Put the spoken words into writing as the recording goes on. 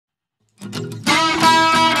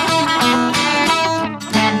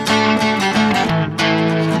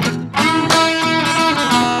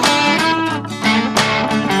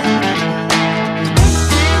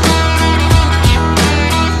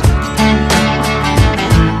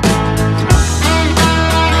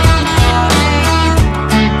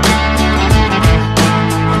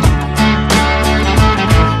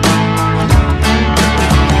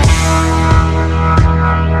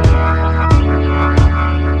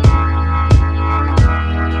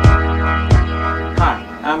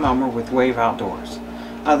with Wave Outdoors.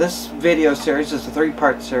 This video series is a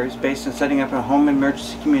three-part series based on setting up a home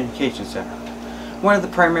emergency communication center. One of the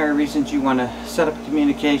primary reasons you want to set up a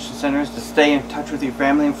communication center is to stay in touch with your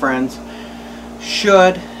family and friends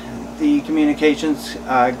should the communications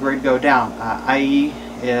grid go down, i.e.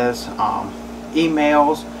 is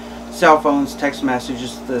emails, cell phones, text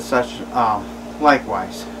messages, such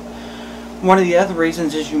likewise. One of the other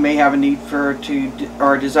reasons is you may have a need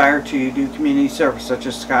or a desire to do community service, such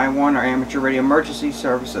as Sky One or amateur radio emergency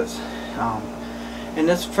services. In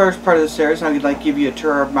this first part of the series, I'd like to give you a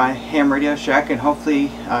tour of my ham radio shack and hopefully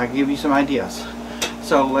give you some ideas.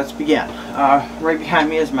 So let's begin. Right behind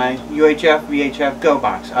me is my UHF VHF Go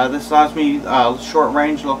box. This allows me short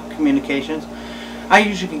range local communications. I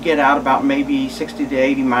usually can get out about maybe 60 to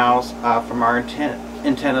 80 miles from our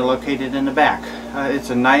antenna located in the back. It's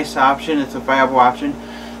a nice option, it's a viable option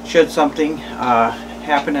should something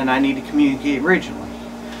happen and I need to communicate regionally.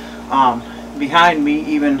 Behind me,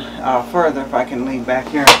 even further, if I can lean back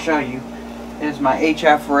here and show you, is my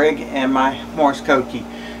HF rig and my Morse code key.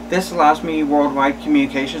 This allows me worldwide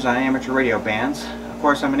communications on amateur radio bands. Of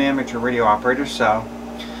course, I'm an amateur radio operator, so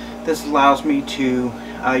this allows me to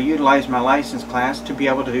utilize my license class to be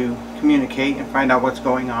able to communicate and find out what's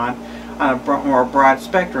going on a more broad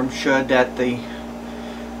spectrum should that the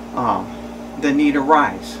need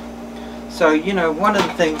arise. So, you know, one of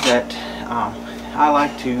the things that I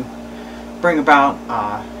like to bring about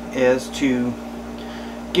is to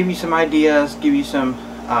give you some ideas, give you some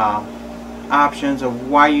options of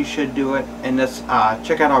why you should do it. And this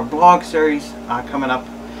check out our blog series coming up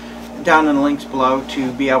down in the links below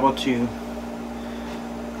to be able to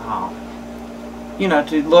you know,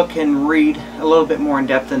 to look and read a little bit more in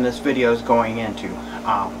depth than this video is going into.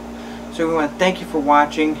 So we want to thank you for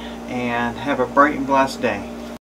watching and have a bright and blessed day.